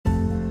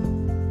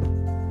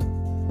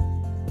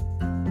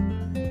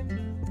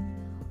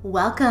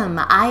Welcome.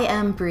 I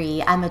am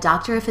Bree. I'm a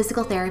doctor of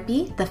physical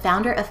therapy, the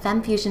founder of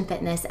Femme Fusion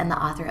Fitness, and the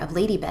author of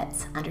Lady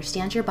Bits: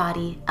 Understand Your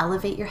Body,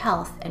 Elevate Your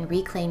Health, and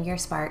Reclaim Your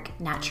Spark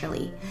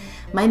Naturally.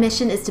 My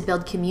mission is to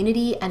build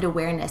community and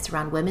awareness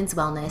around women's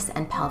wellness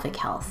and pelvic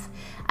health.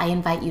 I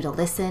invite you to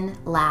listen,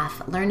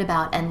 laugh, learn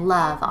about, and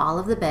love all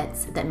of the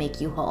bits that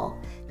make you whole.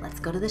 Let's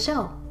go to the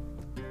show.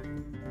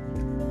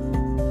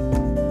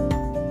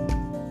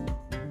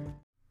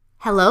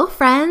 Hello,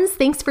 friends.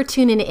 Thanks for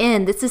tuning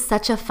in. This is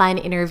such a fun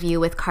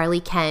interview with Carly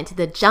Kent,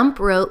 the jump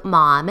rope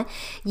mom.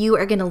 You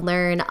are going to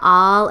learn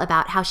all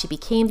about how she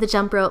became the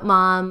jump rope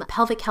mom,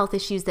 pelvic health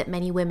issues that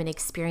many women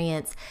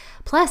experience,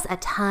 plus a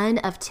ton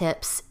of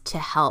tips to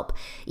help.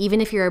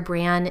 Even if you're a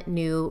brand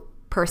new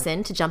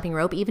person to jumping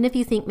rope, even if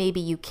you think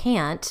maybe you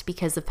can't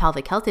because of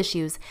pelvic health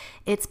issues,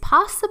 it's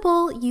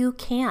possible you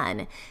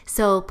can.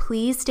 So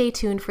please stay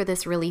tuned for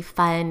this really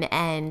fun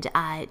and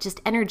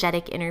just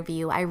energetic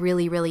interview. I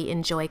really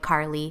enjoy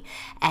Carly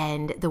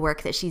and the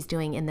work that she's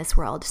doing in this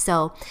world.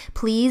 So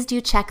please do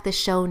check the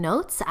show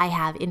notes. I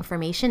have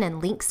information and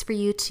links for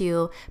you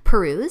to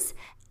peruse.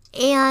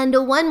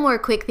 And one more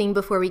quick thing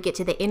before we get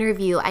to the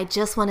interview, I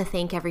just want to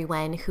thank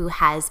everyone who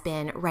has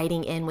been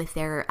writing in with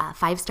their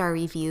 5-star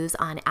reviews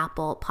on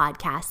Apple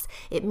Podcasts.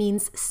 It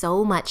means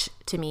so much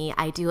to me.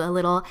 I do a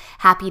little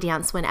happy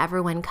dance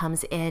whenever one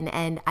comes in,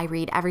 and I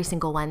read every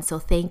single one. So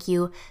thank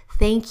you.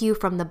 Thank you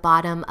from the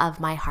bottom of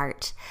my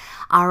heart.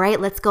 All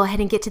right, let's go ahead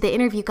and get to the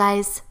interview,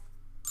 guys.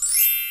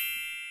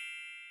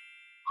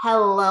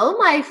 Hello,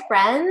 my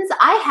friends.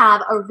 I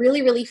have a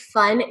really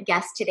fun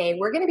guest today.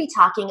 We're going to be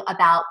talking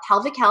about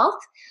pelvic health.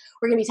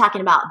 We're going to be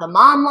talking about the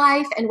mom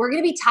life, and we're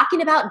going to be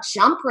talking about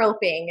jump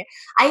roping.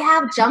 I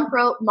have jump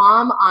rope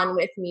mom on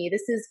with me.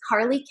 This is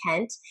Carly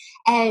Kent.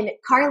 And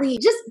Carly,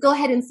 just go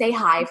ahead and say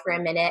hi for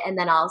a minute, and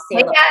then I'll say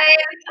Hey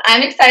guys,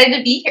 I'm excited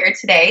to be here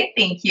today.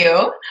 Thank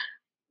you.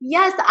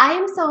 Yes, I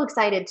am so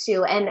excited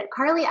too. And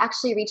Carly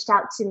actually reached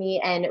out to me,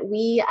 and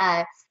we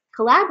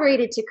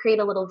collaborated to create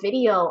a little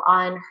video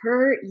on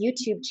her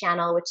YouTube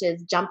channel, which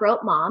is Jump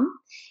Rope Mom.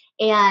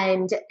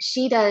 And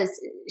she does,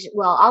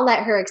 well, I'll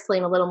let her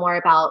explain a little more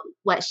about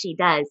what she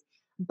does.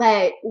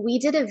 But we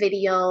did a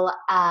video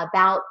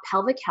about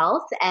pelvic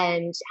health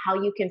and how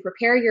you can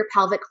prepare your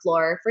pelvic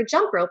floor for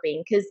jump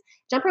roping, because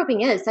jump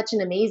roping is such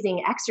an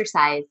amazing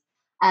exercise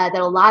that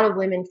a lot of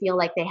women feel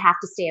like they have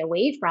to stay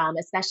away from,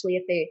 especially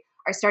if they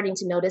are starting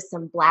to notice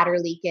some bladder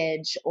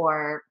leakage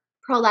or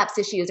prolapse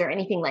issues or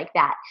anything like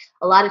that.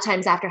 A lot of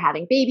times after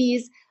having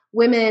babies,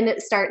 women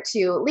start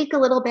to leak a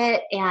little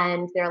bit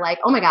and they're like,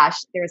 oh my gosh,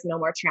 there's no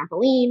more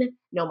trampoline,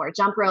 no more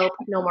jump rope,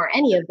 no more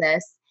any of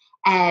this.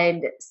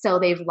 And so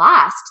they've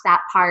lost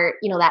that part,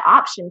 that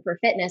option for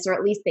fitness, or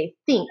at least they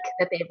think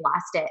that they've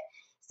lost it.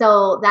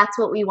 So that's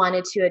what we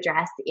wanted to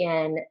address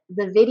in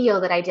the video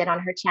that I did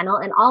on her channel.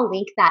 And I'll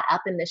link that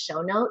up in the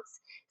show notes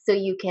so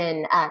you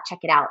can check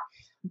it out.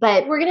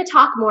 But we're going to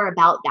talk more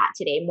about that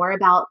today, more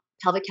about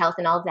pelvic health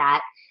and all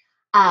that,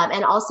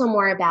 and also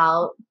more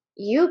about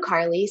you,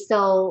 Carly.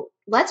 So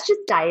let's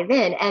just dive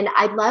in. And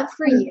I'd love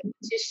for you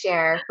to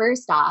share,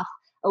 first off,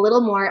 a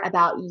little more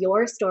about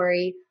your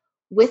story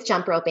with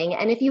jump roping.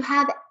 And if you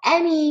have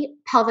any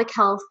pelvic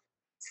health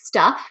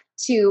stuff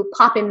to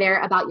pop in there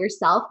about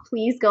yourself,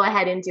 please go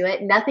ahead and do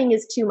it. Nothing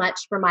is too much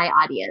for my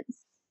audience.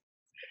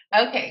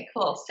 Okay,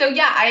 cool. So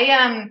yeah,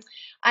 I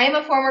am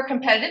a former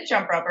competitive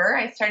jump roper.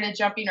 I started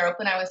jumping rope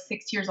when I was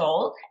 6 years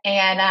old,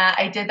 and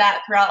I did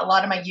that throughout a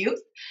lot of my youth.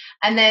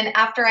 And then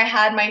after I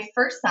had my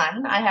first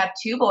son, I have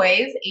 2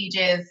 boys,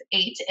 ages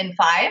 8 and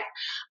 5.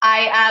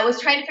 I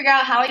was trying to figure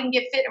out how I can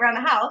get fit around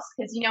the house,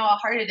 because you know how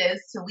hard it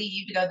is to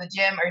leave to go to the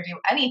gym or do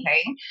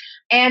anything.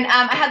 And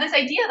I had this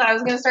idea that I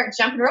was going to start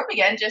jumping rope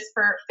again just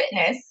for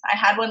fitness. I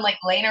had one like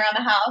laying around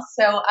the house.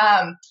 So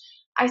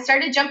I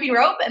started jumping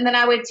rope, and then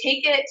I would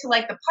take it to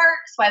like the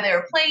parks while they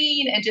were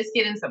playing and just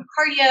get in some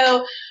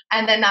cardio.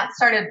 And then that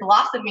started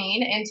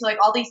blossoming into like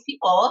all these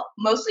people,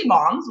 mostly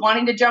moms,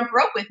 wanting to jump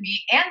rope with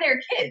me and their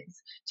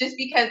kids, just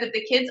because if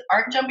the kids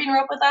aren't jumping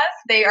rope with us,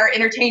 they are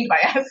entertained by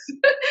us.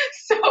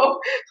 So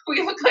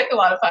we look like a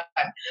lot of fun.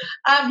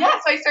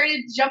 So I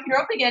started jumping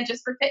rope again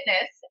just for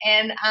fitness.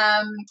 And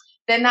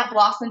then that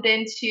blossomed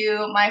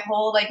into my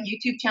whole like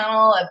YouTube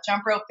channel of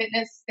jump rope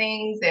fitness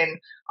things. And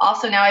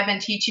also now I've been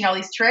teaching all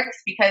these tricks,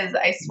 because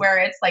I swear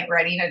it's like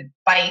riding a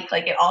bike,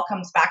 like it all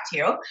comes back to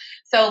you.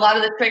 So a lot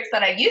of the tricks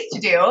that I used to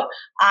do,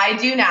 I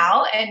do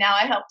now, and now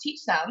I help teach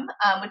them,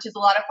 which is a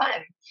lot of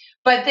fun.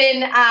 But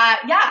then,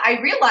 I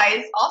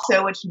realized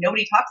also, which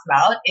nobody talks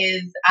about,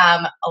 is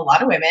a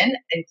lot of women,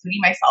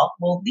 including myself,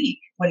 will leak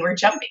when we're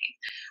jumping.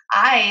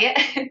 I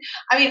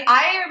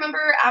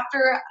remember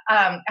after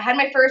I had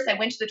my first, I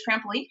went to the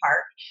trampoline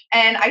park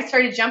and I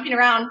started jumping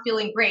around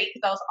feeling great,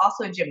 because I was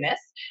also a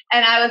gymnast.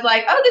 And I was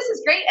like, oh, this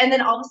is great. And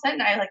then all of a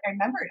sudden I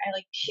remembered, I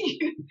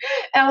peed.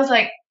 And I was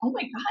like, oh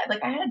my God,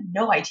 like I had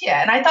no idea.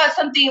 And I thought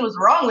something was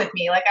wrong with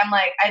me.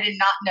 I did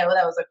not know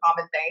that was a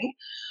common thing.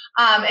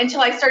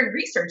 until I started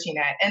researching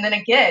it. And then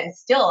again,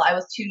 still, I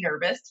was too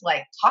nervous to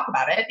like talk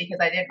about it because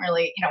I didn't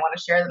really, want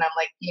to share that I'm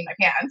like peeing my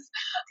pants.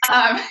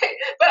 Um,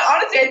 but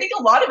honestly, I think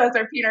a lot of us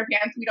are peeing our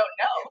pants. We don't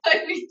know.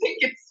 Like we think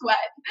it's sweat.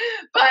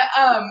 But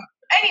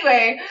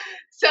anyway,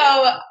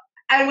 so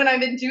and when I've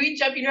been doing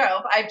jumping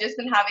rope, I've just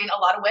been having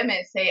a lot of women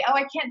say, "Oh,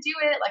 I can't do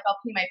it. Like I'll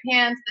pee my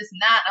pants, this and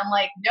that." I'm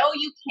like, "No,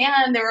 you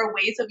can. There are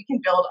ways that we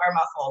can build our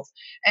muscles."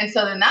 And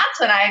so then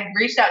that's when I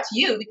reached out to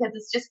you because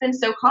it's just been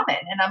so common.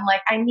 And I'm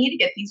like, I need to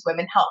get these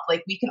women help.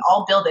 Like we can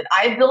all build it.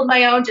 I build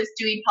my own just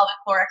doing pelvic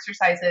floor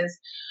exercises.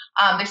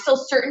 There's still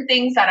certain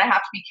things that I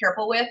have to be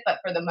careful with, but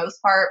for the most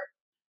part,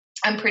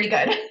 I'm pretty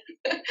good.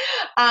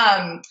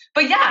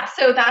 But yeah,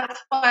 so that's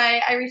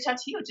why I reached out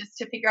to you just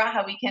to figure out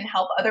how we can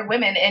help other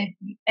women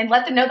and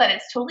let them know that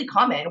it's totally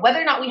common, whether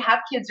or not we have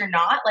kids or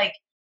not. Like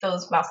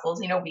those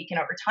muscles, weaken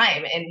over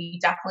time, and we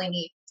definitely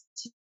need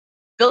to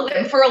build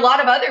them for a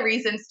lot of other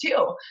reasons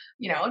too.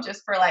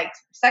 Just for like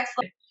sex,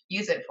 like,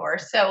 use it for.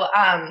 So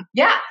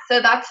yeah, so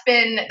that's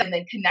been and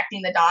then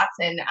connecting the dots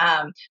and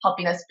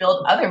helping us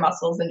build other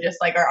muscles and just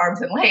like our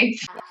arms and legs.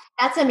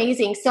 That's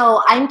amazing.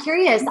 So I'm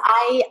curious.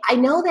 I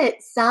know that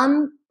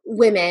some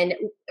women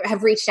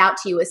have reached out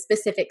to you with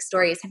specific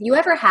stories. Have you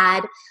ever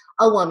had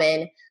a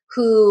woman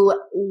who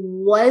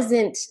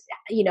wasn't,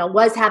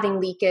 was having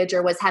leakage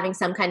or was having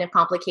some kind of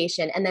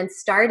complication and then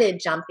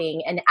started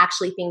jumping and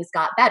actually things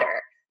got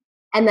better?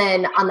 And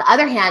then on the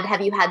other hand,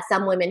 have you had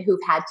some women who've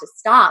had to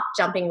stop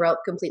jumping rope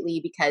completely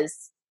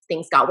because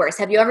things got worse?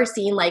 Have you ever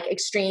seen like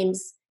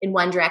extremes in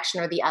one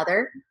direction or the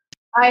other?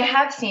 I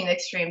have seen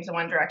extremes in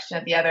one direction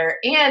or the other,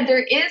 and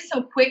there is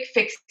some quick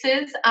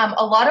fixes.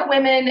 A lot of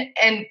women,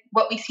 and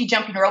what we see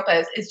jumping rope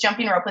as, is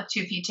jumping rope with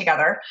 2 feet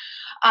together.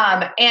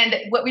 And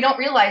what we don't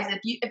realize,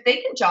 if they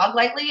can jog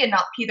lightly and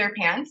not pee their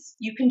pants,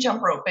 you can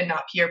jump rope and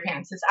not pee your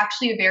pants. It's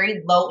actually a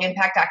very low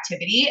impact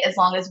activity as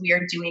long as we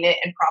are doing it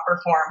in proper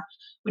form,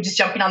 which is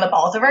jumping on the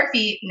balls of our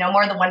feet, no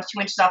more than 1 to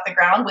 2 inches off the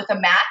ground with a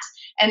mat.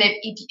 And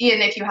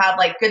if you have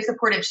like good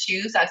supportive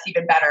shoes, that's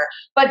even better.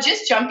 But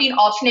just jumping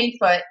alternating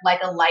foot like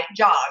a light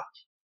jog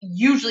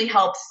usually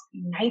helps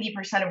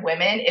 90% of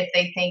women if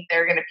they think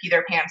they're going to pee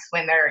their pants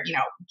when they're,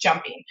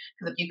 jumping.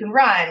 Because if you can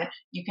run,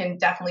 you can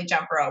definitely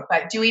jump rope.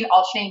 But doing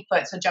alternating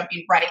foot, so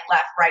jumping right,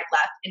 left,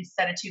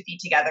 instead of 2 feet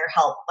together,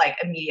 help like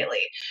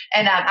immediately.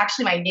 And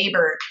actually, my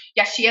neighbor,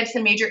 yeah, she had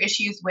some major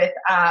issues with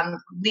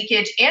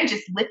leakage and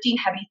just lifting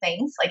heavy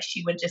things. Like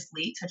she would just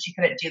leak, so she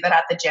couldn't do that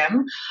at the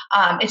gym.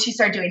 And she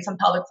started doing some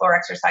pelvic floor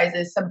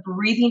exercises, some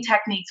breathing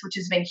techniques, which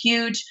has been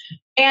huge.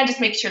 And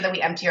just make sure that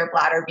we empty our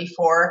bladder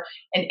before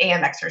an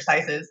AM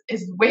exercises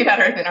is way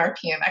better than our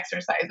PM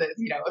exercises,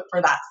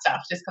 for that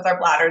stuff, just because our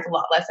bladder is a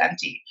lot less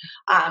empty.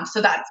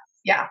 So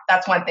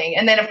that's one thing.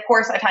 And then of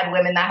course I've had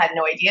women that had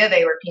no idea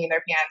they were peeing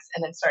their pants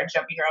and then started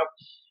jumping rope.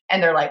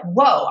 And they're like,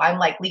 whoa, I'm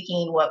like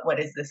leaking. What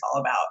is this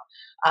all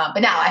about?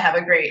 But now I have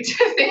a great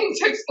thing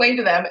to explain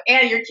to them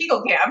and your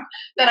Kegel camp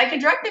that I can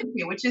direct them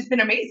to, which has been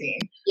amazing.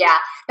 Yeah,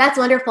 that's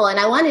wonderful. And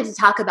I wanted to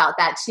talk about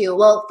that too.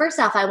 Well, first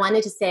off, I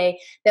wanted to say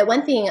that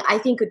one thing I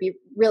think would be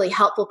really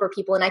helpful for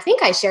people, and I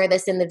think I share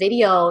this in the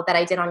video that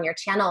I did on your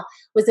channel,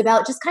 was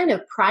about just kind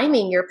of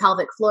priming your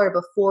pelvic floor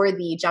before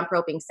the jump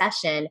roping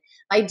session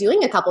by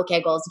doing a couple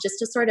Kegels, just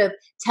to sort of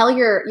tell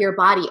your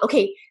body,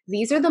 okay,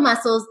 these are the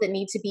muscles that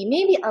need to be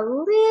maybe a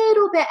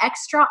little bit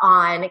extra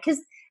on,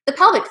 because the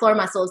pelvic floor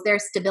muscles, they're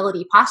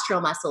stability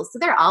postural muscles, so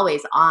they're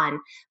always on.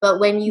 But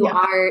when you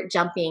are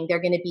jumping,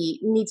 they're going to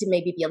need to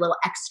maybe be a little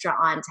extra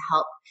on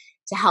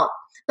to help.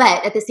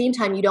 But at the same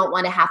time, you don't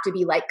want to have to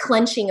be like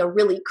clenching a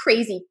really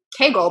crazy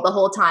Kegel the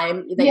whole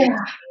time that you're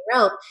jumping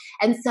rope.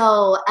 And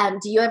so,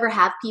 do you ever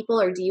have people,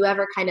 or do you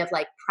ever kind of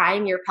like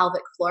prime your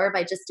pelvic floor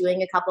by just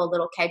doing a couple of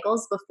little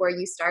Kegels before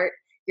you start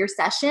your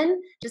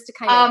session, just to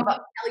kind of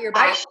tell your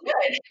body? I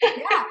should.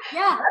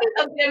 Yeah. That is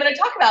something I'm going to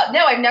talk about.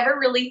 No, I've never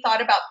really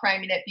thought about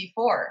priming it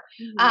before,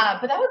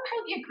 but that would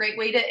probably be a great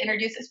way to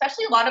introduce,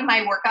 especially a lot of my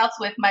workouts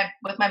with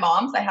my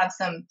moms. I have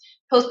some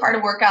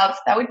postpartum workouts.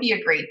 That would be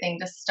a great thing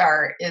to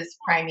start, is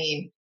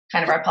priming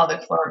kind of our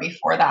pelvic floor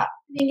before that.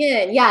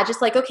 Again, yeah,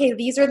 just like, okay,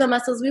 these are the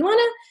muscles we want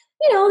to,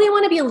 they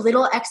want to be a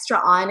little extra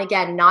on.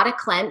 Again, not a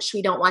clench.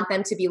 We don't want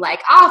them to be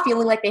like,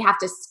 feeling like they have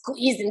to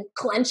squeeze and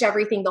clench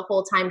everything the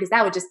whole time, because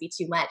that would just be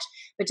too much.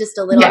 But just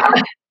a little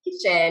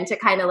activation to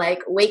kind of like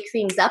wake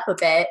things up a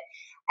bit.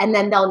 And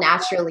then they'll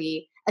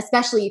naturally,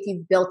 especially if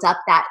you've built up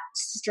that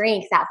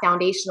strength, that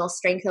foundational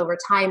strength over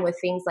time with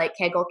things like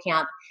Kegel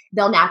Camp,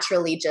 they'll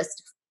naturally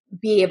just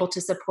be able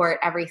to support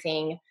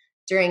everything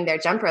during their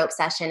jump rope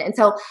session. And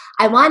so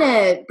I want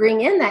to bring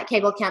in that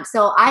Kegel Camp.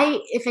 So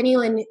if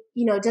anyone,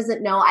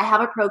 doesn't know, I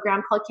have a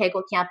program called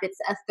Kegel Camp. It's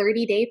a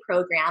 30-day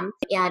program,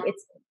 and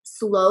it's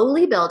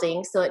slowly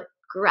building. So it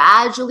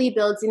gradually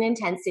builds in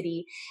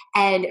intensity.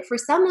 And for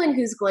someone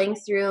who's going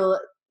through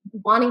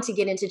wanting to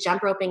get into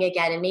jump roping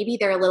again, and maybe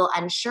they're a little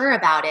unsure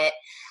about it,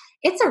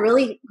 it's a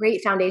really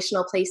great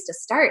foundational place to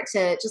start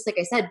to, just like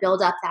I said,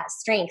 build up that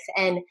strength.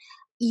 And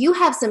you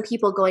have some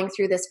people going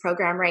through this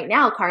program right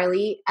now,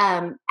 Carly.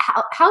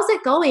 How's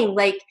it going?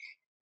 Like,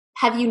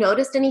 Have you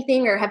noticed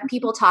anything, or have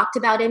people talked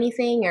about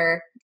anything,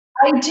 or?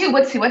 I do.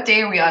 Let's see, what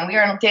day are we on? We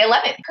are on day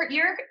 11.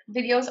 Your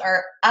videos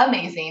are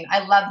amazing.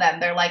 I love them.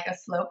 They're like a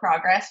slow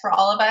progress for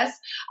all of us.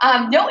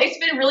 No, it's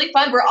been really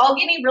fun. We're all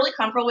getting really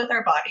comfortable with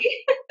our body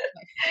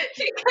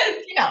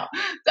because,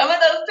 some of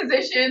those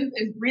positions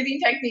and breathing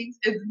techniques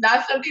is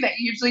not something that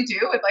you usually do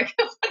with like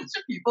a bunch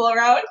of people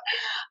around.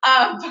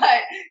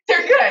 But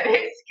they're good.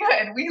 It's good.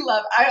 I'm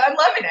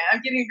loving it. I'm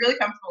getting really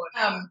comfortable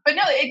with it. But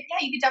no, yeah,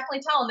 you can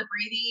definitely tell in the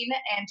breathing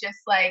and just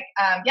like,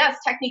 yes,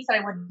 techniques that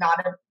I would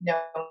not have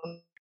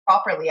known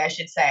properly, I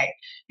should say,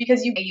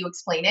 because you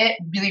explain it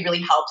really,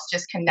 really helps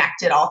just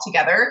connect it all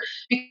together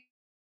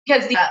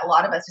because a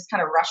lot of us just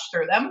kind of rush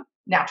through them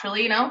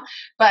naturally,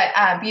 but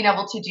being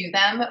able to do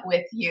them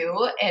with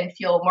you and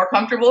feel more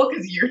comfortable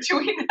because you're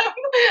doing them,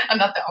 I'm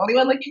not the only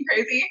one looking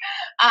crazy,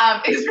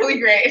 is really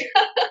great.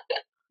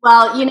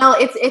 Well,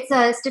 it's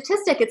a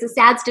statistic. It's a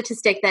sad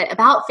statistic that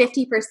about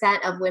 50%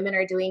 of women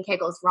are doing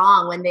Kegels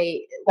wrong when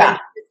Yeah.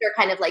 they're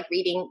kind of like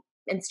reading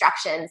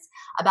instructions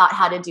about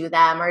how to do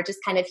them, or just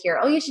kind of hear,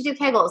 oh, you should do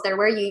Kegels. They're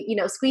where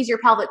you squeeze your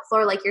pelvic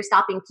floor like you're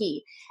stopping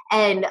pee.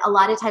 And a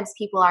lot of times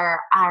people are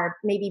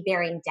maybe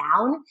bearing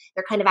down.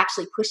 They're kind of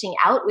actually pushing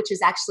out, which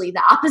is actually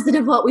the opposite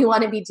of what we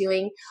want to be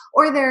doing.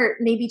 Or they're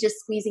maybe just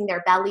squeezing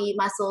their belly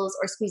muscles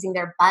or squeezing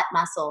their butt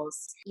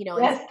muscles.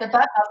 Yes, the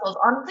butt muscles.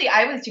 Honestly,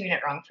 I was doing it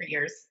wrong for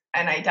years,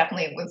 and I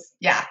definitely was.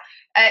 Yeah,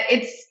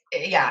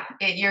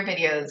 your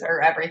videos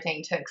are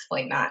everything to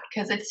explain that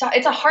because it's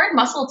a hard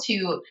muscle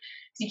to.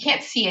 You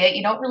can't see it.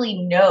 You don't really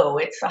know.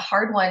 It's a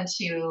hard one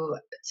to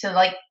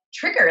like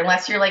trigger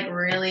unless you're like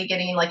really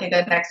getting like a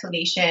good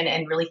explanation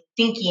and really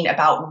thinking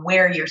about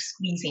where you're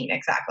squeezing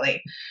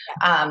exactly.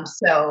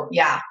 So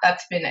yeah,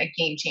 that's been a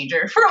game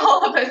changer for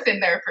all of us in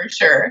there for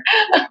sure.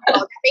 Well,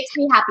 that makes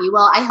me happy.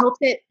 Well, I hope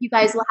that you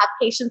guys will have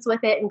patience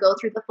with it and go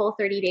through the full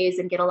 30 days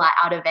and get a lot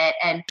out of it.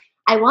 And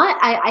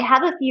I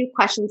have a few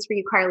questions for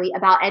you, Carly,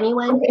 about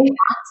anyone who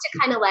wants to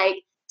kind of like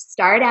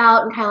start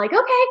out and kind of like,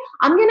 okay,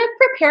 I'm going to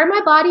prepare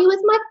my body with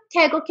my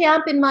Kegel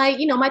camp and my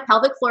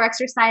pelvic floor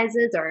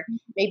exercises, or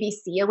maybe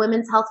see a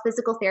women's health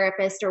physical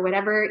therapist or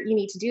whatever you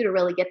need to do to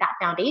really get that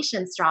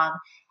foundation strong.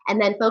 And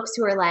then folks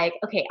who are like,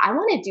 okay, I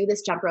want to do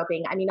this jump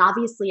roping. I mean,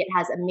 obviously it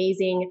has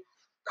amazing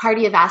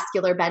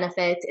cardiovascular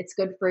benefits. It's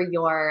good for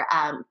your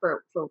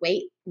for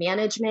weight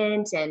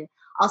management, and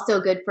also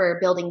good for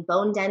building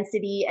bone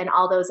density and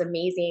all those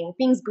amazing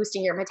things,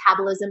 boosting your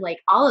metabolism, like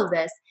all of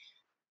this.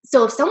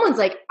 So if someone's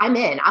like, I'm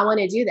in, I want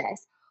to do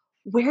this,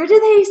 where do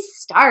they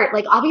start?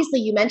 Like,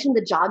 obviously you mentioned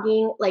the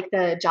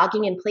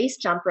jogging in place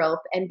jump rope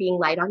and being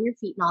light on your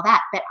feet and all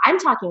that, but I'm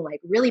talking like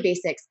really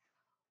basics.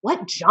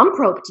 What jump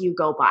rope do you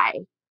go by?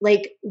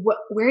 Like,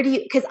 where do you,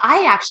 because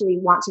I actually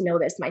want to know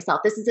this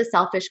myself. This is a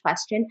selfish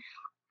question.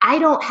 I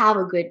don't have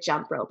a good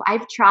jump rope.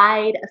 I've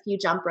tried a few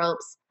jump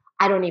ropes.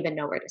 I don't even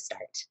know where to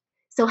start.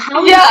 So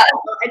how would you Yeah.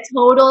 tell a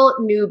total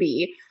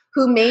newbie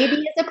who maybe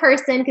is a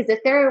person, because if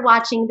they're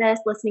watching this,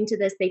 listening to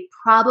this, they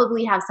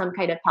probably have some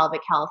kind of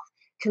pelvic health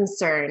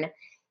concern.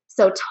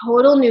 So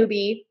total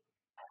newbie,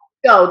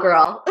 go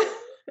girl.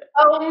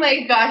 Oh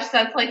my gosh,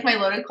 that's like my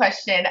loaded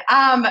question.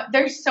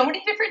 There's so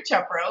many different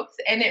jump ropes,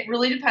 and it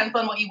really depends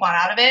on what you want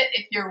out of it.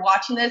 If you're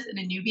watching this and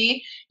a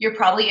newbie, you're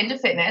probably into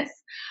fitness.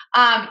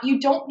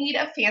 You don't need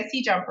a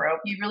fancy jump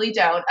rope. You really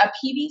don't. A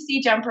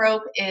PVC jump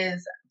rope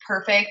is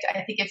perfect.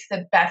 I think it's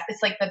the best.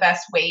 It's like the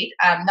best weight.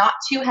 Not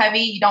too heavy.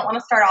 You don't want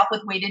to start off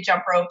with weighted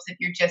jump ropes if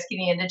you're just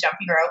getting into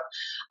jumping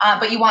rope.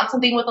 But you want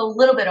something with a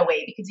little bit of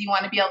weight because you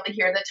want to be able to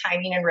hear the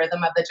timing and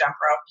rhythm of the jump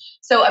rope.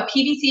 So a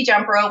PVC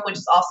jump rope, which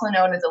is also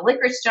known as a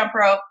licorice jump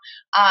rope,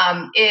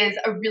 is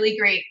a really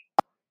great.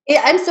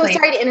 Yeah, I'm so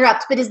sorry to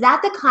interrupt, but is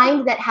that the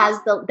kind that has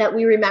that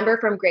we remember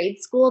from grade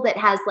school, that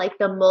has like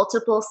the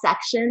multiple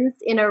sections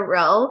in a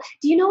row?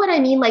 Do you know what I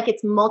mean? Like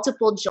it's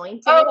multiple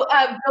jointed? Oh,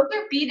 those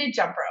are beaded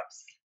jump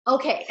ropes.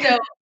 Okay. So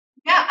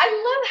yeah, I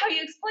love how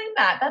you explain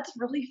that. That's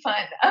really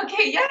fun.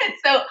 Okay, yeah.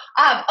 So,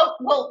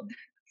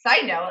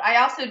 side note, I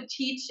also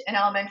teach in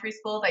elementary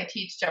schools. I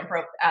teach jump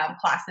rope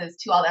classes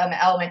to all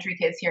the elementary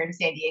kids here in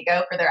San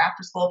Diego for their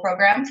after school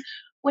programs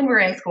when we're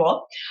in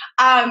school.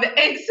 And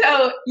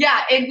so,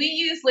 yeah, and we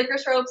use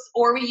licorice ropes,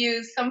 or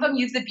some of them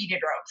use the beaded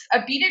ropes.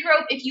 A beaded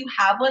rope, if you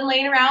have one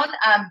laying around,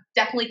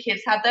 definitely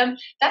kids have them.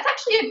 That's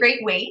actually a great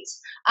weight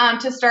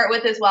to start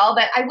with as well.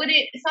 But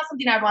it's not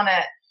something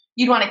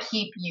you'd want to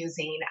keep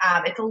using.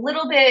 It's a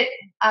little bit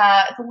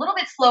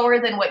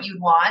slower than what you'd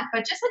want,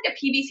 but just like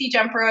a PVC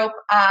jump rope.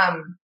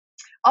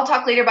 I'll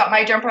talk later about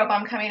my jump rope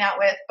I'm coming out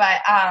with,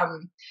 but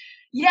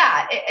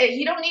yeah,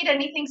 you don't need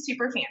anything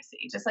super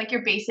fancy. Just like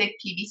your basic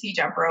PVC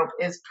jump rope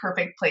is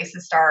perfect place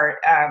to start.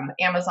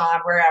 Amazon,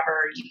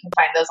 wherever, you can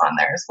find those on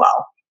there as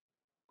well.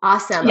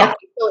 Awesome. Yeah.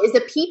 Okay, so is a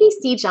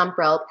PVC jump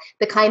rope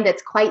the kind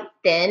that's quite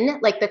thin,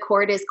 like the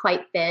cord is quite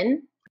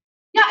thin?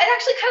 Yeah, it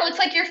actually kind of looks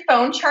like your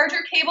phone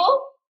charger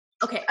cable.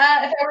 Okay.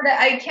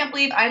 I can't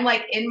believe I'm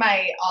like in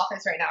my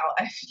office right now.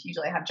 I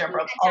usually have jump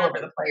ropes all over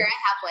the place. Here, I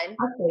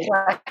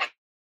have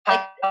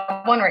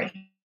one. One right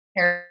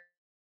here.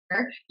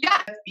 Yeah,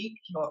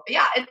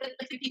 it's like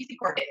a PC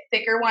cord. It's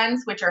thicker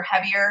ones, which are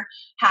heavier,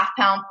 half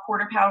pound,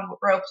 quarter pound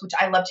ropes, which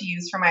I love to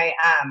use for my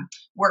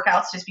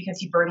workouts, just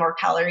because you burn more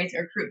calories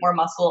and recruit more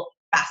muscle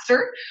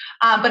faster.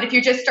 But if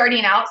you're just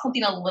starting out,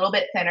 something a little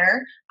bit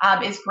thinner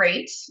is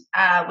great,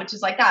 which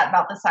is like that,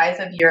 about the size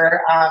of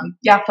your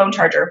phone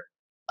charger.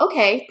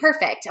 Okay,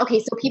 perfect. Okay,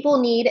 so people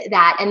need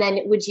that. And then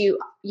would you,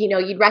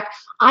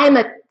 I'm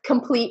a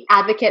complete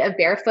advocate of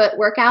barefoot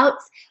workouts,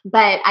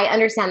 but I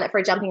understand that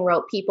for jumping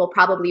rope, people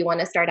probably want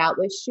to start out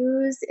with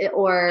shoes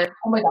or.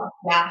 Oh my god,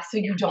 yeah. So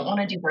you don't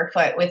want to do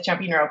barefoot with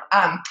jumping rope.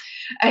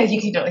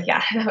 You can do it.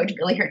 Yeah, that would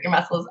really hurt your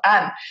muscles.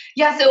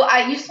 Yeah. So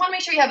you just want to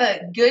make sure you have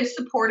a good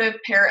supportive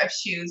pair of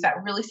shoes that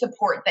really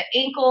support the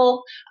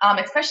ankle.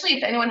 Especially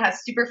if anyone has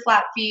super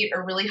flat feet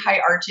or really high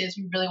arches,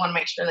 we really want to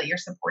make sure that you're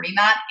supporting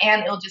that,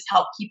 and it'll just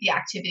help keep the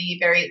activity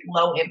very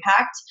low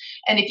impact.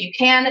 And if you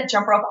can,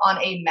 jump rope on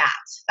a mat.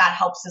 That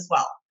helps as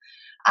well.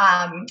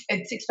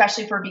 It's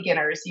especially for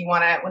beginners. You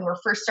want to, when we're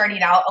first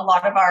starting out, a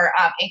lot of our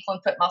ankle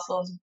and foot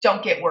muscles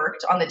don't get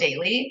worked on the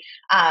daily.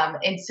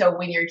 And so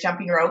when you're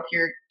jumping rope,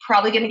 you're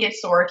probably going to get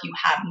sore if you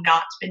have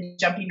not been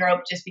jumping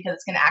rope, just because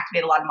it's going to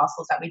activate a lot of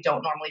muscles that we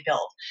don't normally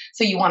build.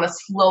 So you want to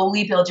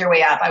slowly build your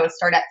way up. I would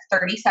start at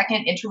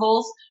 30-second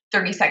intervals,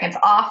 30 seconds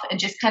off, and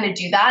just kind of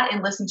do that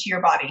and listen to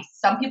your body.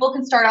 Some people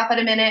can start off at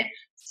a minute.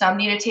 Some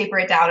need to taper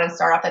it down and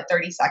start off at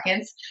 30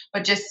 seconds,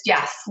 but just,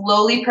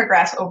 slowly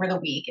progress over the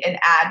week and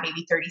add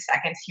maybe 30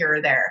 seconds here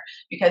or there,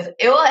 because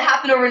it will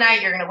happen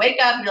overnight. You're going to wake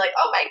up and you're like,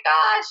 oh my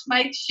gosh,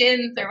 my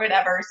shins or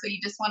whatever. So you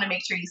just want to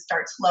make sure you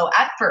start slow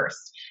at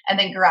first and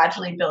then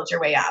gradually build your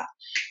way up.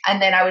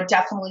 And then I would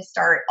definitely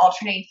start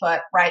alternating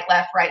foot, right,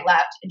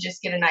 left, and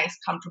just get a nice,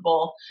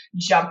 comfortable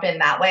jump in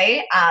that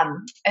way.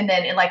 And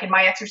then in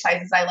my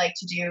exercises, I like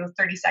to do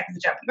 30 seconds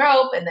of jumping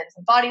rope and then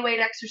some body weight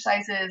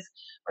exercises,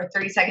 or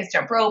 30 seconds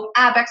jump rope,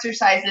 ab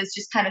exercises,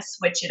 just kind of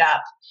switch it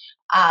up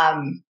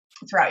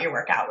throughout your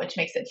workout, which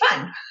makes it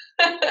fun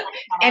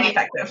and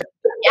effective.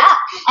 Yeah.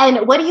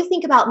 And what do you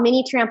think about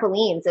mini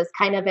trampolines as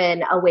kind of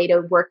a way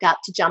to work up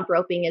to jump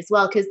roping as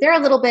well? Because they're a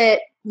little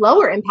bit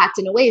lower impact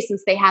in a way,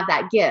 since they have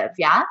that give.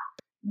 Yeah.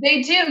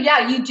 They do.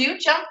 Yeah. You do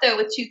jump though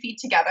with 2 feet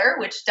together,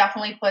 which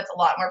definitely puts a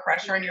lot more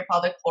pressure on your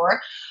pelvic floor.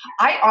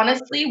 I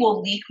honestly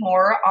will leak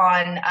more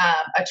on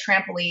a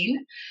trampoline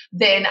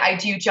than I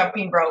do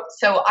jumping rope.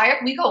 So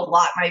we go a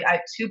lot. I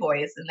have 2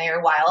 boys and they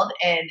are wild.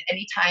 And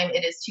anytime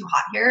it is too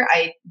hot here,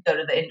 I go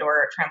to the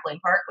indoor trampoline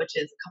park, which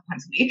is a couple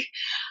times a week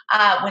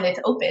when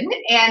it's open.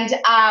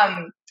 And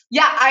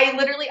I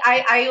literally,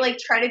 I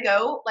try to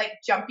go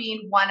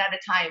jumping one at a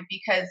time,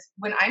 because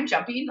when I'm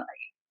jumping,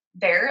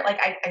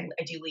 I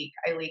do leak.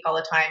 I leak all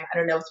the time. I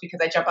don't know if it's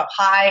because I jump up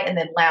high and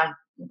then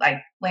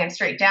land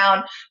straight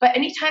down. But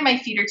anytime my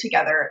feet are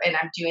together and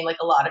I'm doing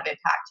a lot of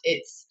impact,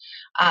 it's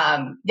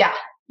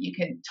you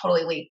can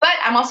totally leak. But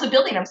I'm also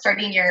building. I'm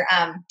starting your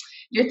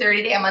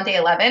 30 day. I'm on day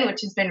 11, which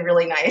has been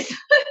really nice.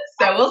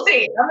 So we'll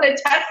see. I'm going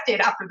to test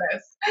it after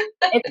this.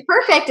 It's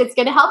perfect. It's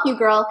going to help you,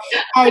 girl.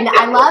 And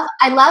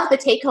I love the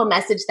take home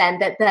message then,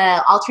 that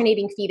the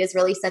alternating feet is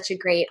really such a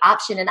great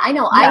option. And I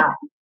know I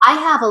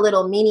have a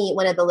little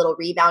one of the little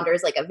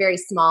rebounders, like a very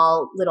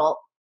small little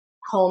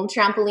home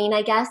trampoline,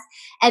 I guess.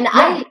 And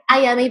I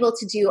am able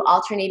to do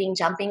alternating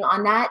jumping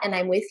on that. And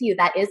I'm with you.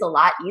 That is a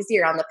lot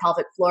easier on the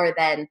pelvic floor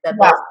than the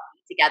both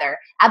feet together.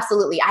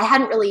 Absolutely. I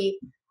hadn't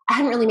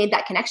really made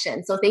that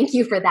connection. So thank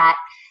you for that.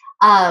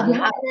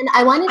 And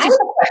I wanted to. I have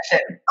a question.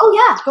 Oh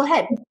yeah, go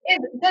ahead.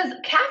 Does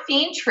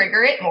caffeine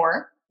trigger it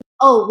more?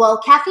 Oh, well,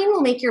 caffeine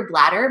will make your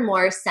bladder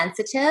more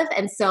sensitive.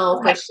 And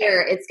so for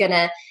sure, it's going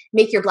to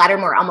make your bladder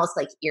more almost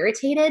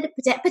irritated,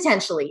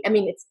 potentially. I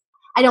mean,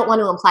 I don't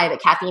want to imply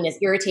that caffeine is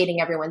irritating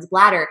everyone's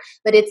bladder,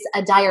 but it's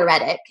a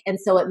diuretic. And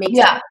so it makes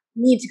you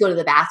need to go to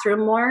the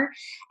bathroom more.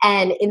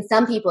 And in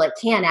some people, it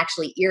can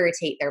actually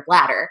irritate their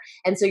bladder.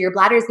 And so your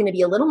bladder is going to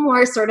be a little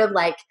more sort of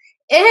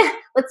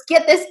let's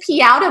get this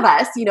pee out of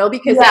us,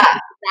 because it's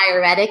a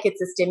diuretic,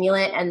 it's a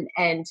stimulant,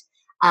 and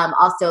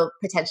also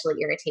potentially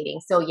irritating.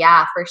 So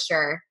yeah, for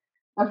sure.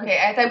 Okay,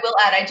 as I will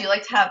add, I do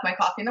like to have my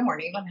coffee in the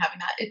morning when I'm having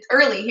that. It's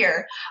early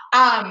here.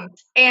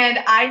 And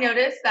I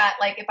notice that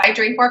if I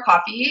drink more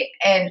coffee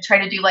and try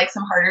to do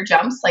some harder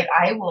jumps,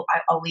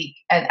 I'll leak.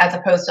 And as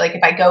opposed to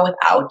if I go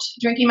without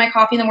drinking my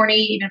coffee in the morning,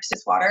 even if it's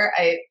just water,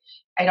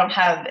 I don't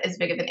have as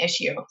big of an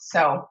issue.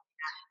 So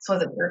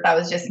wasn't sure if that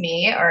was just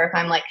me or if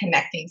I'm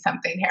connecting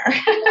something here.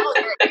 No,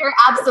 you're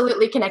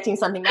absolutely connecting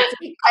something. That's a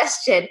good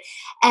question.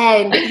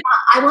 And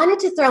I wanted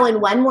to throw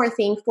in one more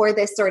thing for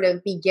this sort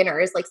of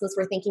beginners, since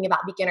we're thinking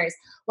about beginners.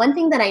 One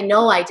thing that I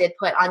know I did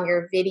put on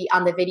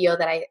the video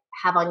that I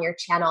have on your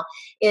channel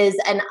is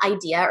an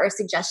idea or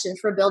suggestion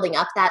for building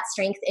up that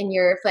strength in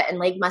your foot and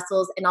leg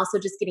muscles, and also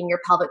just getting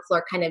your pelvic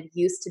floor kind of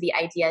used to the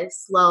idea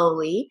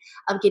slowly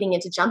of getting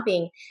into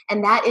jumping.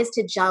 And that is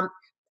to jump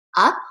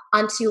up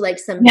onto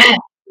some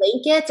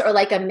blankets or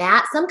a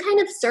mat, some kind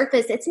of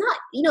surface. It's not,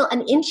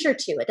 an inch or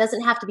two. It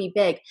doesn't have to be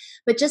big,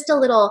 but just a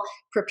little,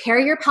 prepare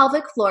your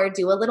pelvic floor,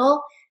 do a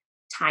little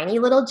tiny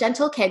little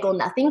gentle kegel,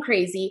 nothing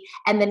crazy,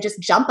 and then just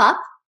jump up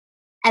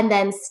and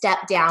then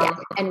step down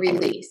and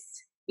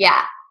release.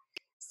 Yeah.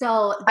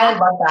 So I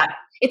love that.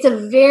 It's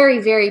a very,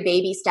 very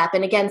baby step.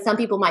 And again, some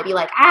people might be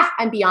like,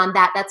 I'm beyond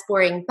that. That's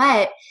boring.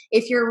 But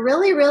if you're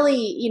really,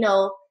 really,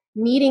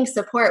 needing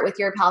support with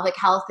your pelvic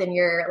health and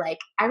you're like,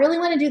 I really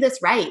want to do this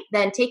right,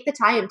 then take the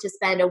time to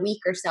spend a week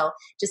or so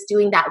just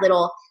doing that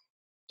little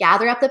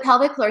gather up the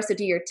pelvic floor. So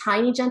do your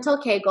tiny, gentle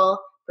Kegel,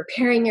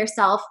 preparing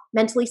yourself,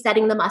 mentally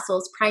setting the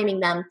muscles, priming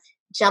them,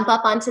 jump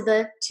up onto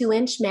the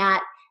 2-inch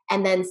mat,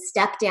 and then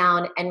step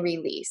down and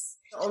release.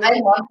 I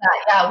love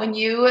that. Yeah. When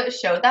you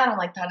showed that, I'm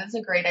like, that is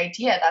a great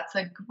idea. That's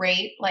a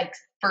great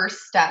first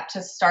step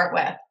to start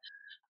with.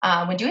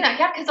 When doing that.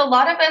 Yeah. Cause a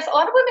lot of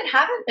women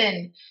haven't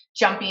been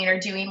jumping or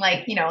doing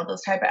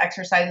those type of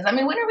exercises. I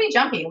mean, when are we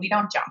jumping? We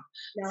don't jump.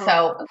 No.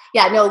 So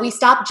yeah, we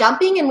stop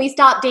jumping and we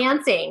stop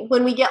dancing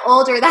when we get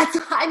older. Oh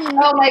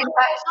my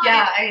gosh.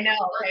 Yeah, I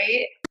know.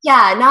 Right.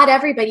 Yeah. Not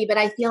everybody, but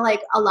I feel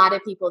like a lot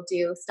of people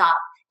do stop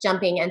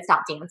jumping and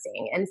stop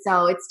dancing. And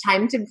so it's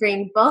time to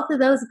bring both of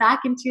those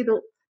back into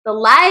the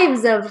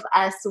lives of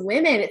us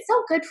women. It's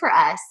so good for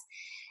us.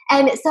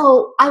 And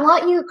so I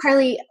want you,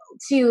 Carly,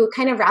 to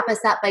kind of wrap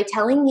us up by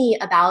telling me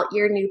about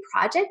your new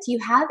project. You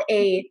have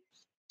a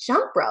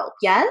jump rope,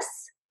 yes?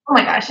 Oh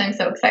my gosh, I'm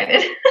so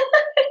excited.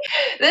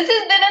 This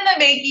has been in the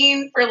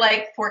making for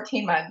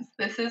 14 months.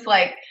 This is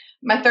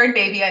my third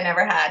baby I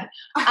never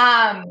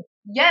had.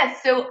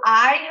 Yes, so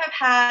I have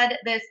had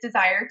this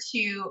desire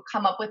to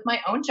come up with my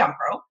own jump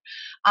rope.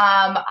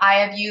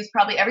 I have used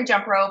probably every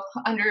jump rope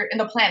in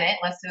the planet,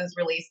 unless it was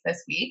released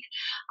this week.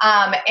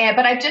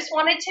 But I just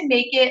wanted to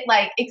make it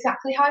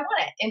exactly how I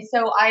want it. And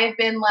so I have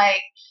been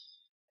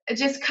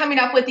just coming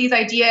up with these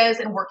ideas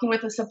and working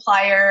with a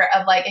supplier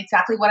of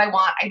exactly what I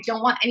want. I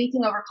don't want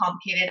anything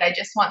overcomplicated. I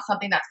just want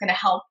something that's going to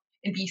help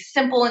and be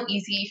simple and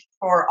easy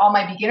for all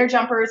my beginner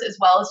jumpers, as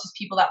well as just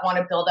people that want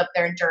to build up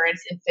their endurance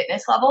and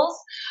fitness levels.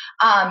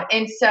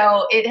 And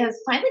so it has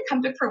finally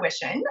come to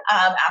fruition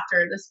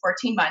after this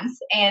 14 months.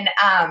 And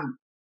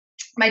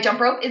my jump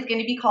rope is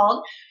going to be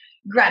called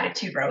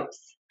Gratitude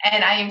Ropes.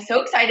 And I am so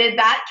excited.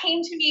 That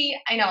came to me.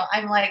 I know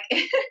I'm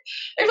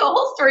there's a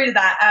whole story to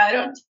that. I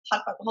don't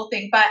talk about the whole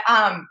thing, but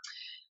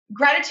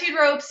Gratitude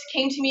Ropes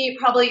came to me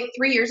probably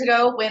 3 years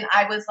ago when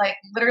I was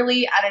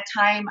literally at a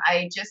time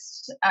I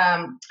just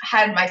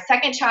had my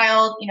second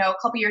child, a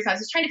couple years. I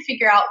was just trying to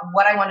figure out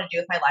what I wanted to do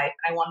with my life.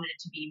 I wanted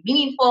it to be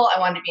meaningful. I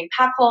wanted to be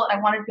impactful. And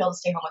I wanted to be able to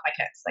stay home with my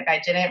kids. I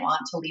didn't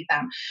want to leave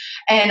them.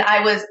 And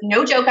I was,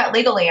 no joke, at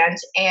Legoland.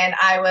 And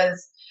I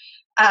was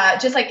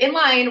just in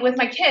line with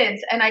my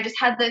kids. And I just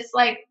had this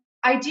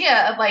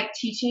idea of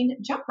teaching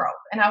jump rope.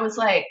 And I was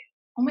like,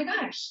 oh my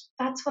gosh,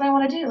 that's what I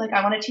want to do.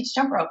 I want to teach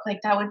jump rope.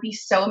 That would be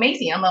so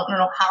amazing. I don't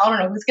know how, I don't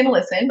know who's going to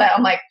listen, but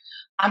I'm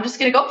I'm just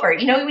going to go for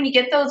it. When you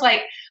get those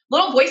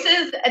little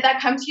voices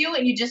that come to you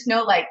and you just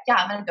know yeah,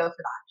 I'm going to go for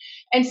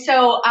that. And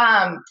so,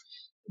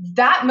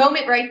 that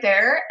moment right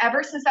there,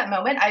 ever since that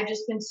moment, I've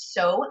just been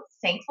so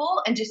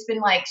thankful and just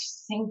been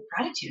saying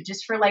gratitude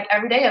just for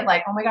every day of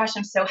oh my gosh,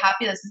 I'm so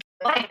happy this is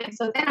my life. And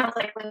so then I was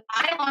when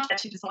I launch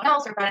gratitude to someone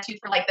else, or gratitude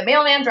for the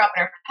mailman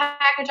dropping our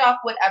package off,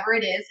 whatever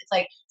it is,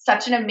 it's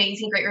such an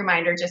amazing, great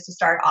reminder just to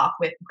start off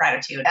with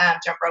gratitude.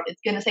 Jump rope,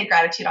 it's going to say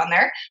gratitude on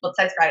there. Well, it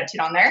says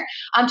gratitude on there.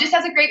 Just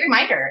as a great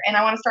reminder. And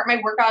I want to start my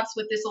workouts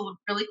with this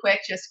really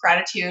quick, just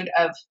gratitude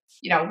of,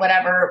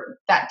 whatever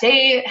that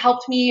day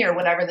helped me or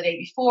whatever the day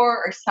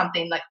before or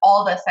something,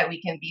 all this that we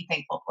can be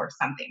thankful for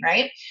something,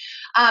 right?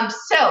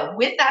 So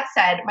with that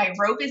said, my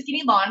rope is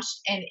getting launched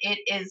and it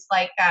is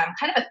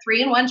kind of a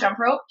 3-in-1 jump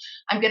rope.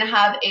 I'm going to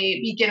have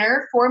a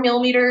beginner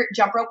 4mm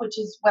jump rope, which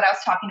is what I was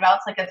talking about.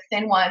 It's a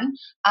thin one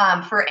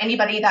for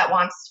anybody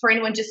for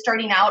anyone just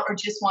starting out or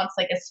just wants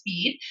a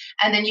speed.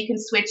 And then you can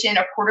switch in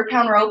a 1/4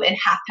 pound rope and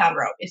 1/2 pound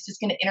rope. It's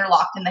just going to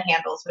interlock in the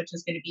handles, which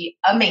is going to be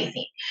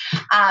amazing.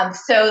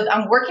 So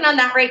I'm working on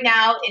that right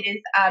now. It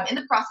is in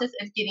the process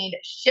of getting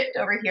shipped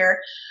over here,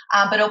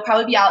 but it'll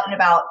probably be out in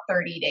about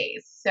 30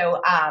 days. So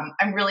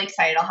I'm really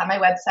excited. I'll have my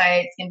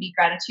website. It's going to be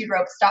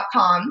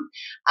gratituderopes.com.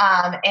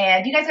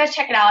 And you guys got to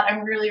check it out.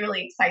 I'm really,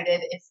 really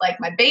excited. It's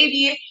my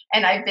baby,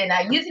 and I've been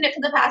using it for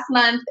the past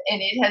month,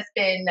 and it has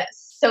been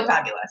so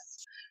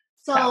fabulous.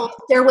 So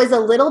there was a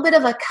little bit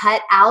of a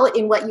cut out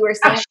in what you were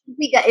saying.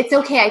 It's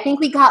okay. I think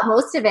we got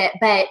most of it,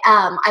 but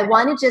I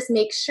want to just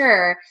make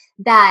sure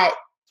that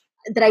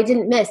I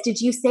didn't miss. Did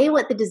you say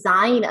what the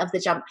design of the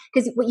jump,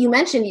 because what you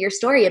mentioned your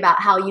story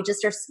about how you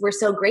just were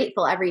so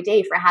grateful every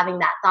day for having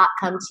that thought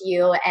come to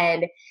you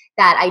and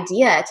that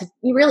idea to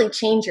really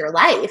change your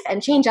life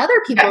and change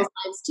other people's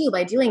lives too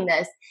by doing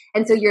this.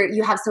 And so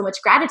you have so much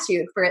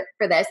gratitude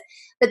for this,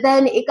 but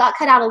then it got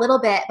cut out a little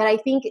bit. But I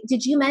think,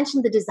 did you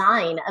mention the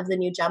design of the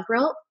new jump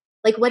rope?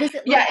 What is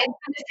it? Yeah, it's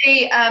going to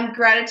say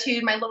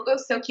gratitude. My logo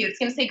is so cute. It's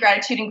going to say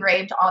gratitude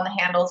engraved on the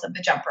handles of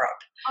the jump rope.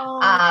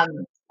 Oh.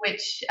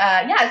 which,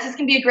 it's just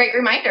going to be a great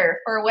reminder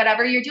for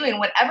whatever you're doing.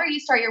 Whatever you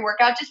start your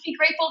workout, just be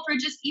grateful for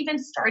just even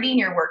starting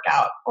your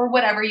workout or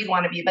whatever you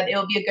want to be. But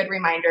it'll be a good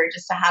reminder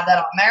just to have that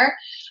on there,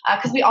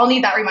 because we all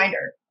need that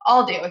reminder.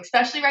 All do,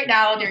 especially right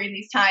now during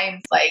these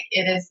times. Like,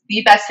 it is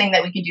the best thing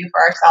that we can do for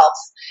ourselves,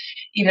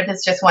 even if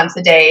it's just once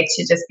a day,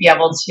 to just be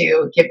able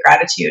to give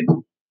gratitude.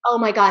 Oh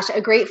my gosh,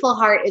 a grateful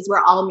heart is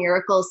where all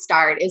miracles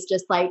start. Is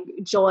just like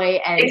joy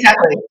and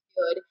Exactly.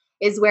 gratitude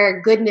is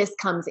where goodness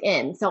comes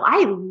in. So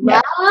I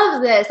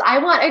love this. I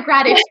want a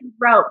gratitude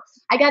rope.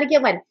 I got to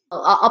get one.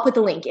 I'll put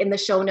the link in the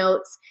show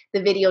notes,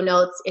 the video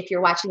notes, if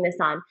you're watching this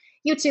on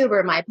YouTube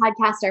or my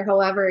podcast or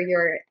however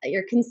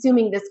you're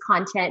consuming this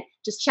content.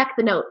 Just check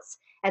the notes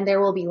and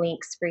there will be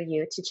links for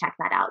you to check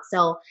that out.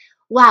 So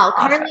wow,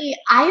 Carly,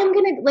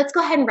 let's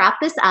go ahead and wrap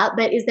this up,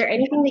 but is there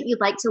anything that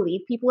you'd like to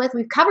leave people with?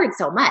 We've covered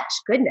so much.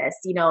 Goodness,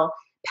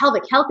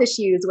 pelvic health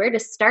issues, where to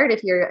start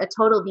if you're a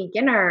total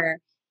beginner,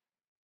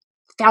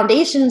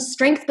 foundation,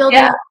 strength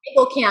building,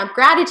 Kegel camp,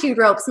 gratitude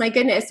ropes. My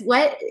goodness,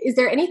 is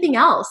there anything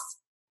else?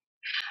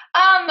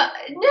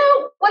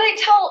 No, what I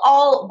tell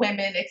all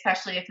women,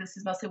 especially if this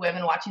is mostly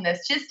women watching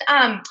this, just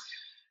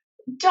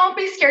don't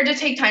be scared to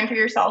take time for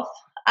yourself.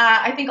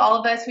 I think all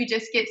of us, we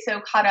just get so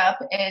caught up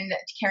in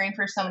caring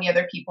for so many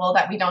other people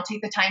that we don't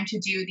take the time to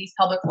do these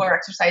pelvic floor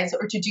exercises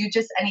or to do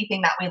just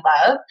anything that we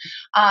love.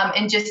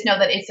 And just know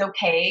that it's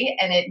okay.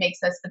 And it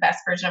makes us the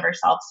best version of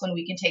ourselves when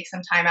we can take some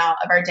time out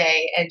of our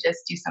day and just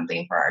do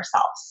something for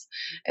ourselves,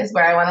 is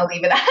where I want to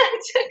leave it at.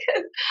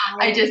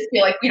 I just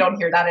feel like we don't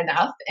hear that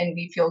enough and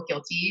we feel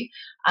guilty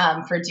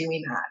for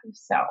doing that.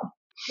 So.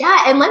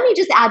 Yeah. And let me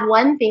just add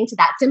one thing to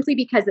that, simply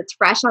because it's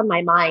fresh on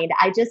my mind.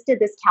 I just did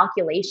this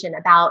calculation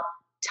about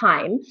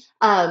time,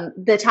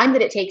 the time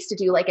that it takes to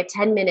do like a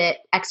 10-minute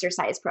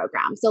exercise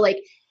program. So like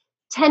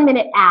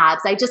 10-minute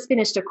abs. I just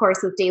finished a course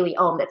with Daily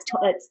Ohm. It's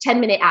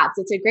 10-minute abs.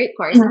 It's a great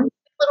course. Mm-hmm.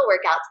 Little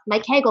workouts. My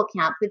Kegel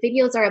camp, the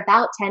videos are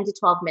about 10 to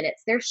 12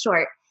 minutes. They're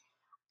short.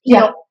 You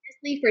know,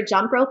 honestly, for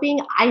jump roping,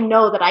 I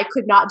know that I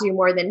could not do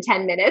more than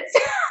 10 minutes.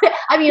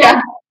 I mean, I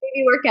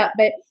maybe workout,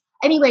 but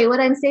anyway,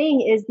 what I'm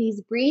saying is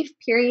these brief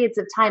periods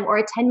of time or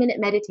a 10-minute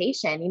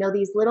meditation,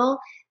 these little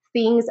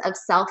things of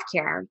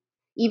self-care,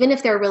 even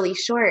if they're really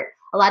short,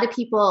 a lot of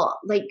people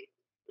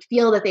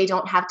feel that they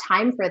don't have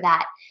time for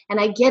that. And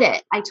I get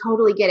it. I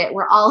totally get it.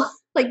 We're all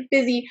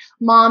busy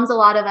moms, a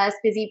lot of us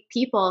busy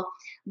people,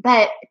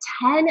 but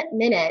 10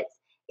 minutes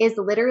is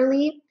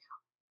literally,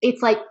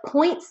 it's like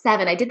 0.7.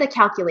 I did the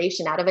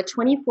calculation out of a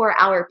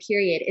 24-hour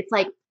period. It's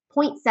like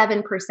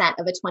 0.7%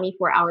 of a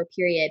 24-hour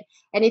period.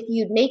 And if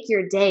you make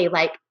your day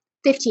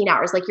 15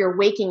 hours, like your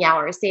waking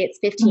hours, say it's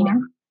 15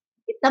 hours,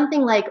 it's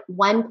something like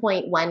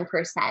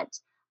 1.1%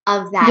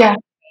 of that. Yeah.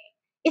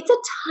 It's a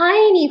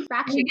tiny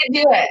fraction. You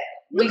can do it.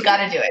 We got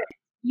to do it.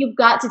 You've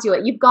got to do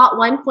it. You've got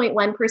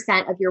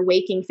 1.1% of your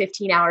waking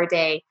 15-hour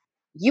day.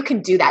 You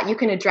can do that. You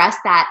can address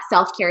that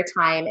self-care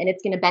time, and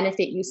it's going to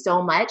benefit you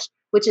so much,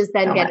 which is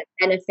then going to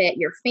benefit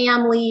your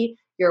family,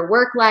 your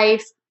work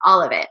life,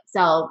 all of it.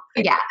 So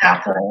yeah.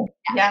 Exactly.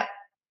 Yeah.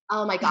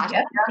 Oh my gosh.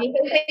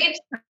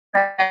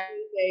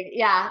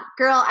 Yeah.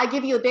 Girl, I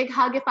give you a big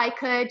hug if I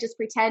could. Just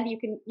pretend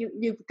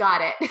you've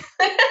got it.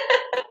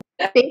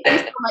 Thank you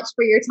so much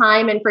for your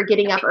time and for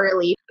getting up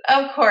early.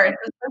 Of course.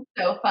 This was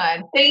so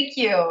fun. Thank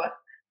you.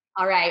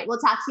 All right. We'll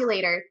talk to you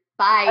later.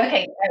 Bye.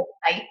 Okay.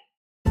 Bye.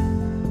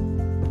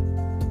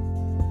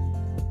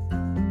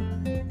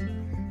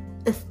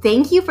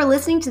 Thank you for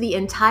listening to the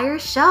entire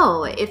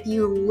show. If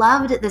you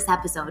loved this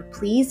episode,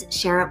 please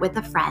share it with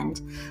a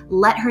friend.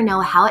 Let her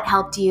know how it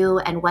helped you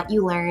and what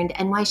you learned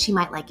and why she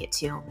might like it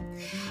too.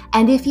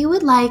 And if you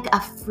would like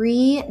a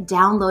free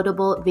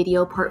downloadable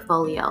video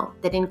portfolio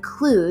that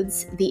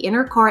includes the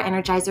Inner Core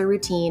Energizer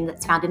routine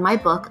that's found in my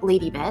book,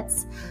 Lady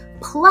Bits,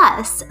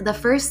 plus the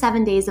first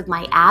 7 days of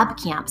my Ab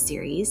Camp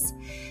series,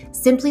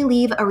 simply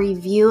leave a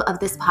review of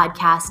this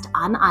podcast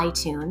on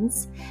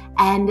iTunes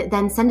and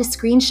then send a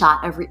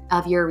screenshot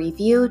of your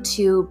review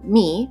to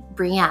me,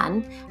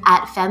 Brianne,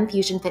 at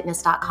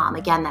femfusionfitness.com.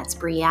 Again, that's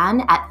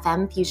Brianne at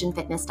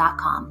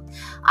femfusionfitness.com.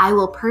 I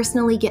will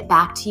personally get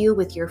back to you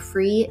with your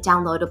free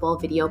downloadable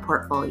video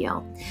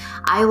portfolio.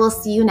 I will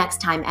see you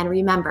next time. And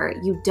remember,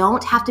 you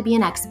don't have to be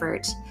an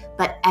expert,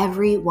 but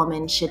every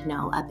woman should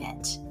know a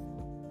bit.